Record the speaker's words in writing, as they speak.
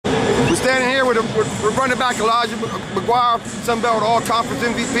We're standing here with running back Elijah McGuire, Sun Belt All-Conference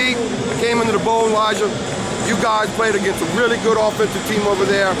MVP. Came into the bowl, Elijah. You guys played against a really good offensive team over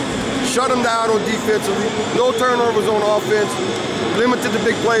there. Shut them down on defensively. No turnovers on offense. Limited the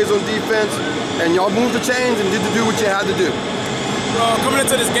big plays on defense. And y'all moved the chains and did what you had to do. Coming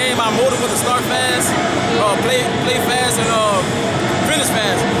into this game, our motive was to start fast, play fast, and finish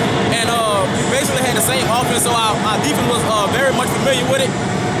fast. And we basically had the same offense, so our defense was very much familiar with it.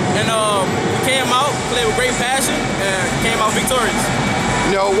 And we came out, played with great passion, and came out victorious.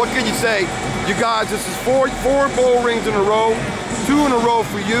 You know, what can you say? You guys, this is four bowl rings in a row, 2 in a row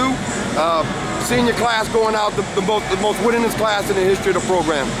for you. Senior class going out, the most winningest class in the history of the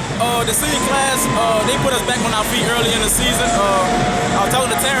program. The senior class, they put us back on our feet early in the season. I was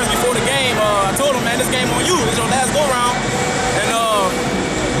talking to Terrence before the game. I told him, man, this game on you. It's your last go-round. And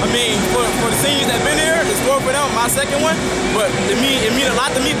I mean, for the seniors that been here, it's more for them, my second one. But it mean a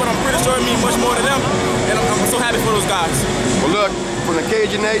lot to me, but I'm pretty sure it means much more to them. And I'm so happy for those guys. Well, look, from the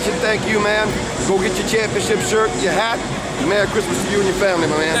Cajun Nation, thank you, man. Go get your championship shirt, your hat. Merry Christmas to you and your family,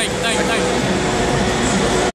 my man. Thank you.